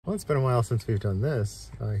Well, it's been a while since we've done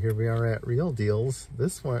this. Here we are at Real Deals.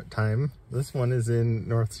 This one is in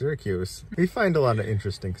North Syracuse. We find a lot of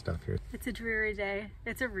interesting stuff here. It's a dreary day.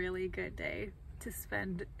 It's a really good day to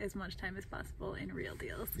spend as much time as possible in Real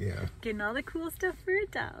Deals. Yeah. Getting all the cool stuff for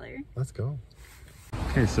 $1. Let's go.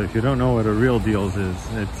 Okay, so if you don't know what a Real Deals is,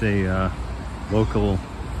 it's a local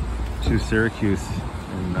to Syracuse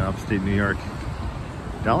in upstate New York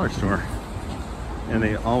dollar store. And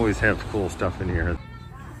they always have cool stuff in here.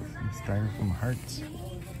 Styrofoam hearts.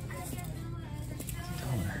 It's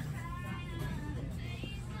 $1.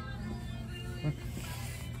 Look,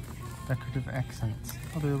 decorative accents.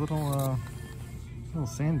 Oh, they're little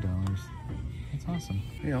sand dollars. That's awesome.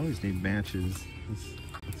 They always need matches.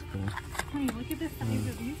 That's cool. Honey, look at the size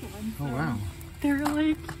of these ones. Oh wow. They're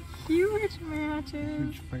like huge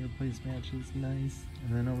matches. Huge fireplace matches, nice.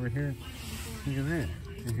 And then over here, look at that.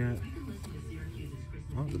 You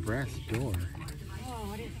got the brass door. Oh,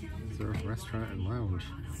 what is it? It's a restaurant and lounge.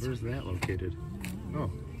 Where's that located? Oh,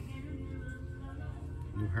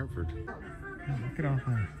 New Hartford. Oh, look at all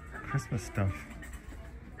the Christmas stuff.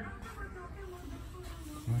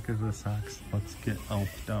 Look at the socks. Let's get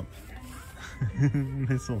elfed up.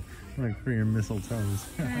 Like for your mistletoes.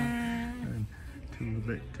 And too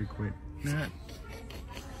bit to quit.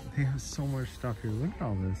 They have so much stuff here. Look at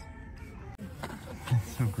all this.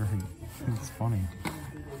 It's so great. It's funny.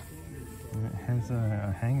 It has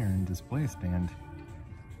a hanger and display stand.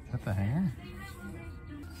 Is that the hanger?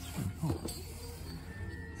 Oh, it's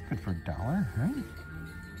good for $1, right?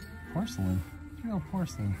 Porcelain. Real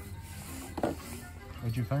porcelain.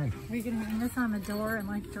 What'd you find? We can hang this on the door and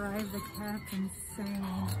like drive the cats insane.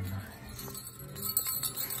 Oh,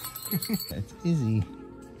 nice. It's Izzy,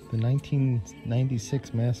 the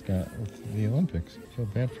 1996 mascot of the Olympics. I feel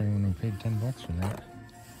bad for anyone who paid $10 for that.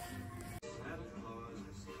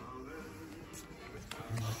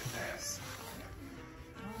 Look at this.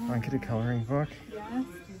 Want to get a coloring book? Yes.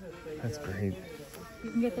 That's great.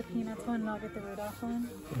 You can get the Peanuts one and I'll get the Rudolph one.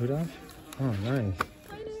 Rudolph? Oh, nice.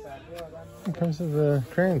 It comes with the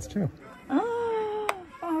crayons too. Oh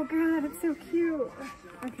god, it's so cute.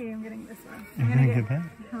 Okay, I'm getting this one. You're gonna get that?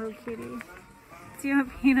 Hello Kitty. Do you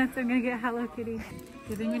want Peanuts? I'm gonna get Hello Kitty. Do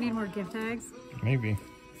you think we need more gift tags? Maybe. Do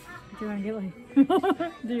you want to get like,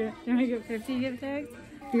 do you want to get 50 gift tags?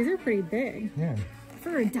 These are pretty big. Yeah.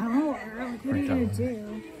 For $1. Like, what are you gonna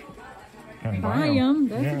do? Buy them.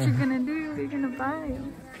 That's what you're gonna do. You're gonna buy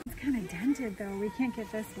them. It's kind of dented though. We can't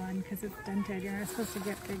get this one because it's dented. You're not supposed to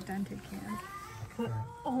get big dented cans. But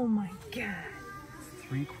oh my god.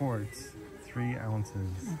 3 quarts, 3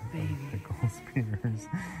 ounces of pickle spears.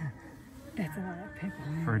 That's a lot of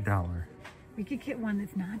pickles. For $1. We could get one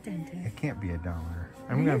that's not dented. It can't be $1.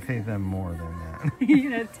 I'm gonna pay them more than that. You're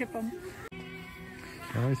gonna tip them.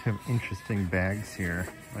 They always have interesting bags here,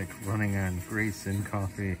 like running on Grayson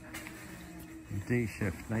coffee, day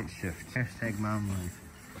shift, night shift, hashtag mom life.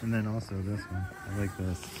 And then also this one, I like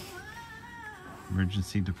this.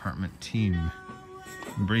 Emergency department team,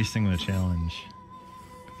 embracing the challenge.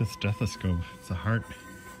 Look at the stethoscope, it's a heart.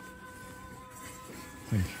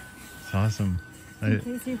 It's awesome. In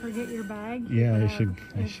case you forget your bag. Yeah, I should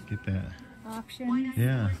get that. Option.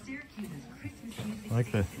 Yeah. I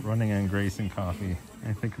like the running on Grayson coffee.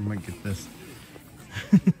 I think I might get this.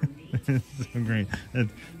 It's so great.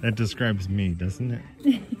 That describes me, doesn't it?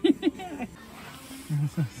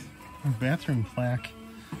 What's this? A bathroom plaque.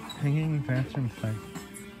 Hanging bathroom plaque.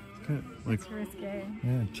 It's good. Like, it's risque.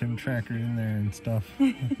 Yeah, Tim Tracker in there and stuff.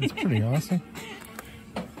 It's pretty awesome.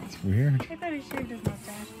 It's weird. I thought he shaved his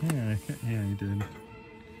mustache. Yeah, he did.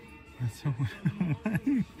 That's so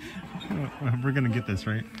we're gonna get this,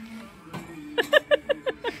 right?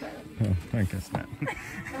 Oh, I guess not.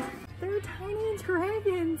 They're tiny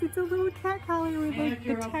dragons. It's a little cat collar with like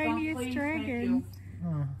the tiniest dragons.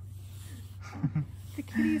 Oh. The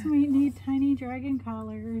kitties might need tiny dragon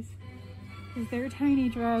collars. Because they're tiny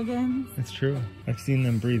dragons. It's true. I've seen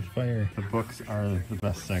them breathe fire. The books are the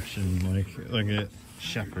best section. Like, look at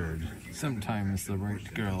Shepherd. Sometimes the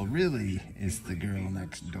right girl really is the girl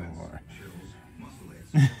next door.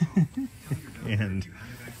 And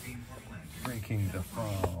Breaking the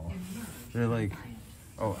Fall. They're like,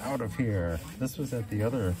 oh, Out of Here. This was at the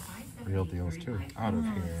other Real Deals too. Out of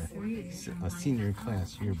Here. Sweet. A senior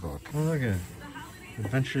class yearbook. Oh, look at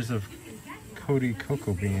Adventures of Cody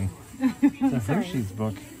Cocoa Bean. It's a Hershey's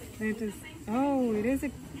book. It's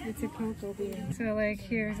a cocoa bean. So like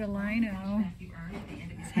here's a lino.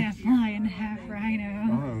 It's half lion, half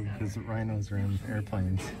rhino. Oh, because rhinos are in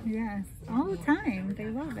airplanes. Yes, all the time. They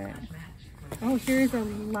love it. Oh, here's a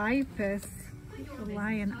lipus. A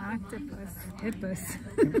lion octopus. Hippus.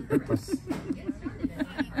 Hippus.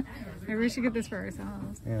 Maybe we should get this for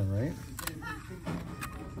ourselves. Yeah, right?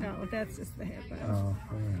 No, that's just the hip. Oh,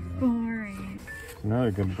 Boring.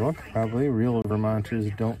 Another good book, probably. Real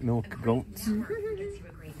Vermonters Don't Milk Goats.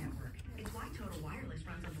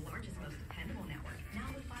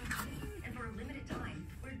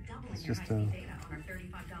 It's just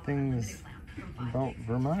things about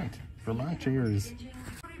Vermont. Vermonters.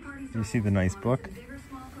 You see the nice book?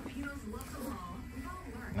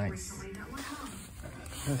 Nice.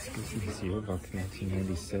 Let's go see this yearbook,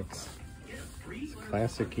 1996. It's a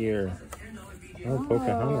classic year. Oh,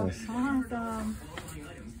 Pocahontas. Awesome.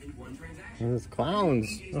 There's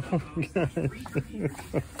clowns. Oh, gosh.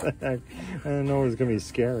 What the heck? I don't know it's going to be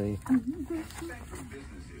scary.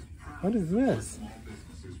 What is this?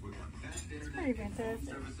 It's pretty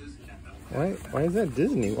fantastic. Why is that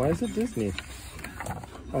Disney? Why is it Disney?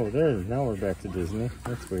 Oh, there. Now we're back to Disney.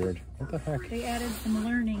 That's weird. What the heck? They added some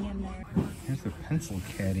learning in there. Here's a pencil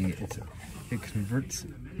caddy. It converts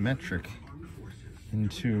metric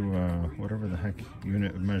into whatever the heck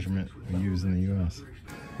unit of measurement we use in the U.S.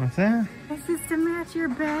 What's that? This is to match your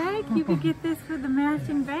bag. You could get this for the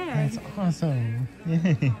matching bag. That's awesome.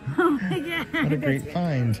 Yay. Oh my god. What a great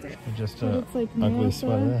find. Just a looks like ugly NASA.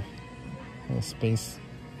 sweater. A space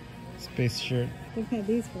shirt. We've had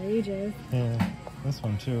these for ages. Yeah. This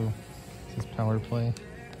one too. This is Power Play.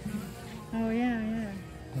 Oh yeah.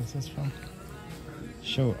 What's this from?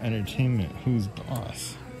 Show Entertainment. Who's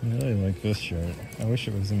Boss? I really like this shirt. I wish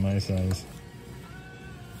it was in my size.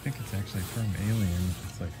 I think it's actually from Alien.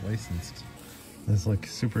 It's like licensed. It's like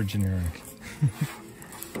super generic.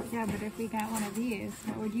 Yeah, but if we got one of these,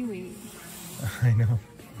 what would you eat? I know.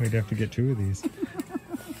 We'd have to get 2 of these.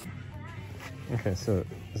 Okay, so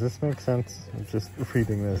does this make sense? I'm just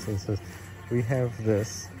reading this. It says, we have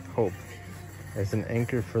this hope as an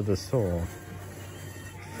anchor for the soul,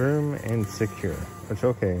 firm and secure. Which,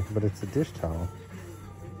 okay, but it's a dish towel.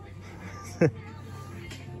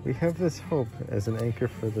 We have this hope as an anchor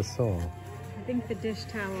for the soul, I think the dish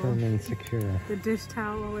towel. firm and secure. The dish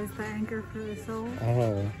towel is the anchor for the soul.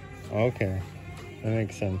 Oh, okay. That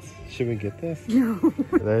makes sense. Should we get this? No.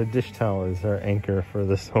 The dish towel is our anchor for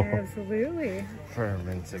the soul. Absolutely. Firm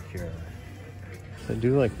and secure. I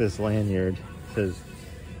do like this lanyard. It says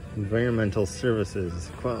environmental services,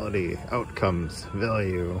 quality, outcomes,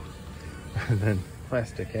 value. And then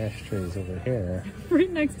plastic ashtrays over here. Right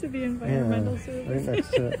next to the environmental service. Right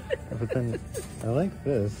next to it. But then I like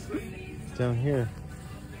this. It's down here.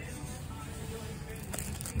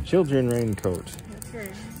 Children raincoat. That's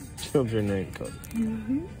right. Children raincoat.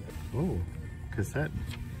 Mm-hmm. Oh, cassette.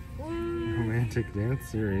 Romantic dance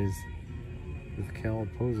series with Cal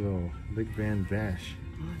Pozo. Big Band Bash.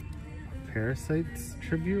 Parasites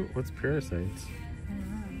tribute? What's Parasites?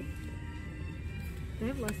 They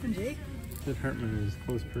have less than Jake. Sid Hartman and his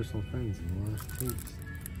close personal friends in the last tapes.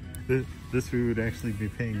 This we would actually be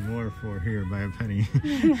paying more for here by a penny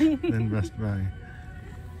than Best Buy.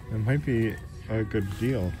 It might be a good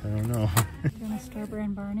deal. I don't know. You want a Strawberry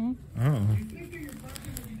and Barney? Oh.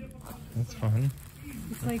 That's fun.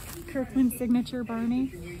 It's like Kirkland's signature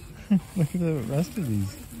Barney. Look at the rest of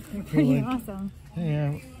these. They're pretty like, awesome.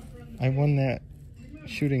 Hey, I won that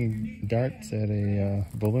shooting darts at a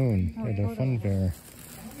balloon at a fun fair.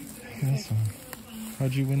 This one.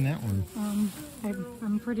 How'd you win that one?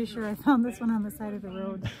 I'm pretty sure I found this one on the side of the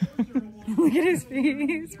road. Look at his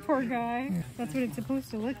face, poor guy. That's what it's supposed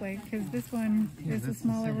to look like, because this one is a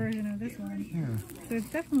smaller version of this one. Yeah. So it's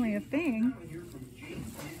definitely a thing.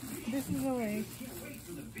 This is a lake.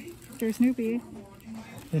 There's Snoopy.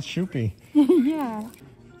 It's Shoopy. Yeah.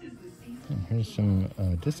 And here's some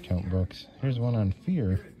discount books. Here's one on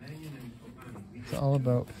fear. It's all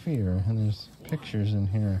about fear, and there's pictures in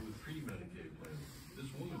here.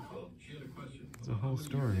 It's a whole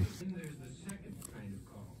story.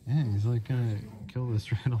 Yeah, he's like gonna kill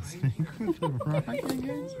this rattlesnake with a rock, I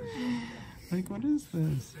guess. Like, what is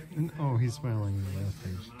this? And, oh, he's smiling in the last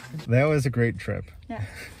page. That was a great trip. Yeah.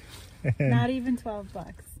 Not even $12.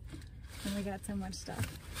 And we got so much stuff.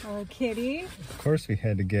 Oh, kitty. Of course we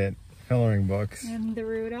had to get coloring books. And the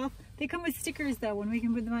Rudolph. They come with stickers though, when we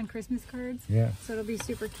can put them on Christmas cards. Yeah. So it'll be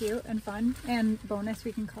super cute and fun. And bonus,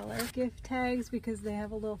 we can color. Gift tags, because they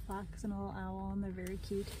have a little fox and a little owl and they're very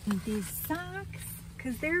cute. And these socks,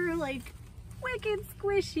 because they're like wicked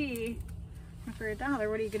squishy. And for $1,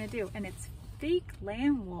 what are you gonna do? And it's fake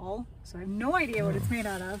lamb wool, so I have no idea what it's made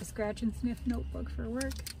out of. A scratch and sniff notebook for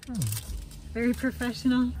work. Very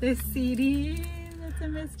professional. This CD, that's a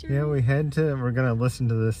mystery. Yeah, we had to, we're gonna listen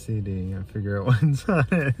to this CD and figure out what's on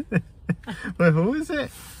it. But who is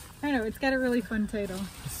it? I know, it's got a really fun title.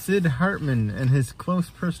 Sid Hartman and his close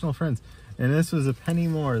personal friends. And this was a penny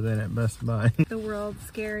more than at Best Buy. The world's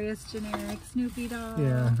scariest generic Snoopy doll.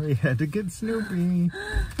 Yeah, we had to get Snoopy.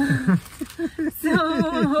 So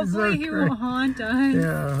hopefully he won't haunt us.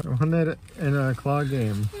 Yeah, won that in a claw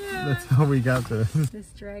game. Yeah. That's how we got this. This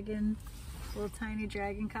dragon, little tiny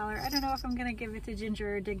dragon collar. I don't know if I'm gonna give it to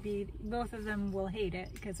Ginger or Digby. Both of them will hate it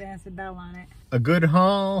because it has a bell on it. A good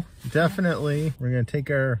haul, definitely. We're gonna take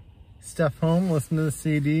our stuff home, listen to the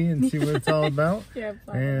CD, and see what it's all about. Yeah,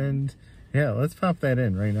 and yeah, let's pop that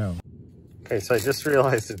in right now. Okay, so I just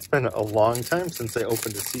realized it's been a long time since I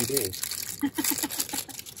opened a CD.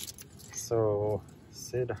 So,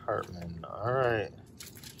 Sid Hartman, all right.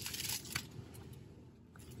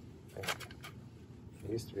 It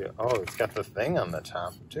used to be, oh, it's got the thing on the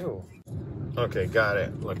top too. Okay, got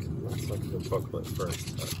it. Look, let's look at the booklet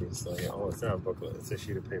first, obviously. Oh, it's not a booklet, it's a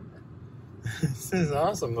sheet of paper. This is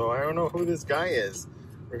awesome though. I don't know who this guy is.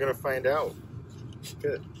 We're gonna find out.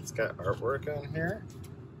 Good. It's got artwork on here.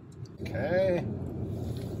 Okay.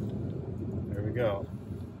 There we go.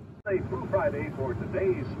 Through Friday for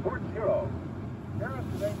today's sports hero. Here is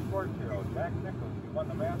today's sports hero, Jack Nicklaus. He won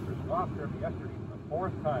the Masters golf derby yesterday for the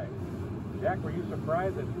 4th time. Jack, were you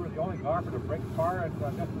surprised that you were the only golfer to break par at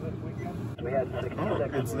this weekend? Oh,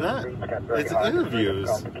 it's not. It's interviews.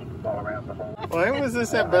 Why was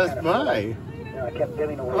this at Best Buy?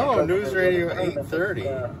 Oh, News Radio 830.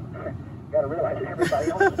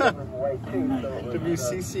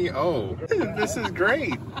 WCCO. This is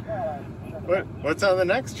great. What's on the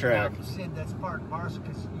next track? Sid, that's part and parcel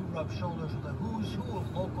because you rub shoulders with the who's who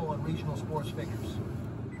of local and regional sports figures.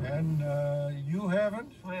 And you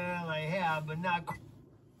haven't? Well, I have, but not.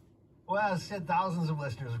 Well, Sid, thousands of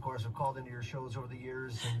listeners, of course, have called into your shows over the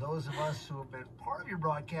years, and those of us who have been part of your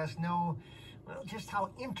broadcast know, well, just how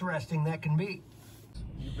interesting that can be.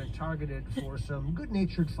 You've been targeted for some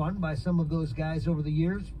good-natured fun by some of those guys over the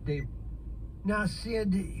years. Now,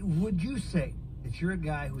 Sid, would you say that you're a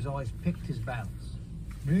guy who's always picked his battles?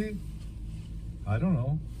 Me? I don't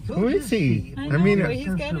know. Who is he? I mean,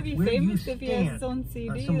 he's got to be famous if he has his own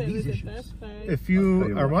CD that was at Best Buy. If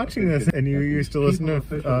you are watching this and you used to listen to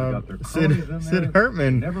Sid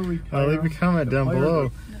Hartman, leave a comment down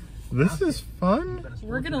below. This is fun.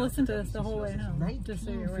 We're going to listen to this the whole way home, just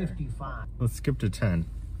so you're aware. Let's skip to 10.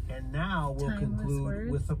 And now we'll conclude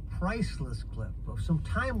with a priceless clip of some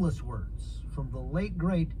timeless words from the late,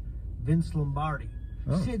 great Vince Lombardi.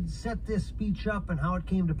 Oh. Sid set this speech up and how it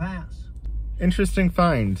came to pass. Interesting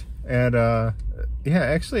find. And yeah,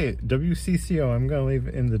 actually, WCCO, I'm going to leave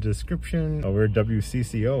in the description where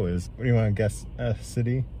WCCO is. What do you want to guess,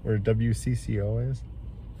 city where WCCO is?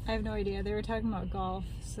 I have no idea. They were talking about golf,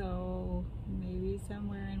 so maybe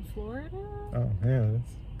somewhere in Florida? Oh, yeah, that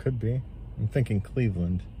could be. I'm thinking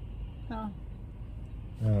Cleveland. Oh.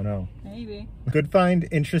 I don't know. Maybe. Good find,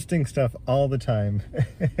 interesting stuff all the time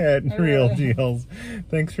at Real Deals.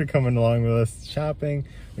 Thanks for coming along with us shopping.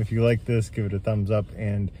 If you like this, give it a thumbs up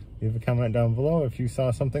and leave a comment down below if you saw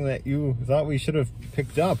something that you thought we should have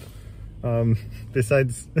picked up.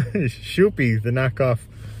 Besides Shoopy, the knockoff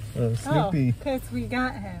Snoopy. Oh, because we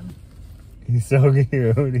got him. He's so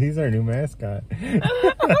cute. He's our new mascot.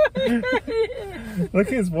 Look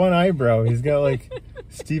at his one eyebrow. He's got like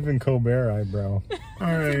Stephen Colbert eyebrow.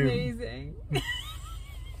 All right. Amazing.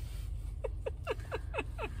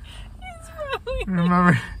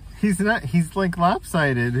 Remember, he's like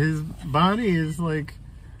lopsided. His body is like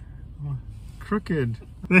crooked.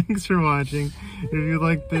 Thanks for watching. If you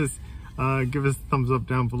like this, give us a thumbs up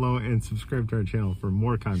down below and subscribe to our channel for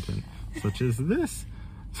more content such as this.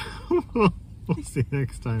 We'll see you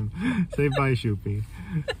next time. Say bye, Shoopy.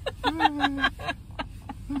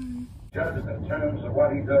 Judged in terms of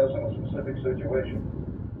what he does in a specific situation.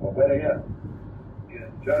 Or better yet, he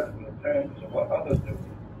is judged in terms of what others do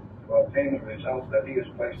to obtain the results that he is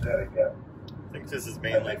placed there to get. I think this is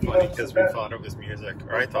mainly funny because we thought it was music,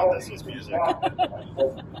 or I thought this was music.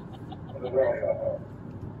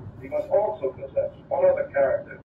 He must also possess one other character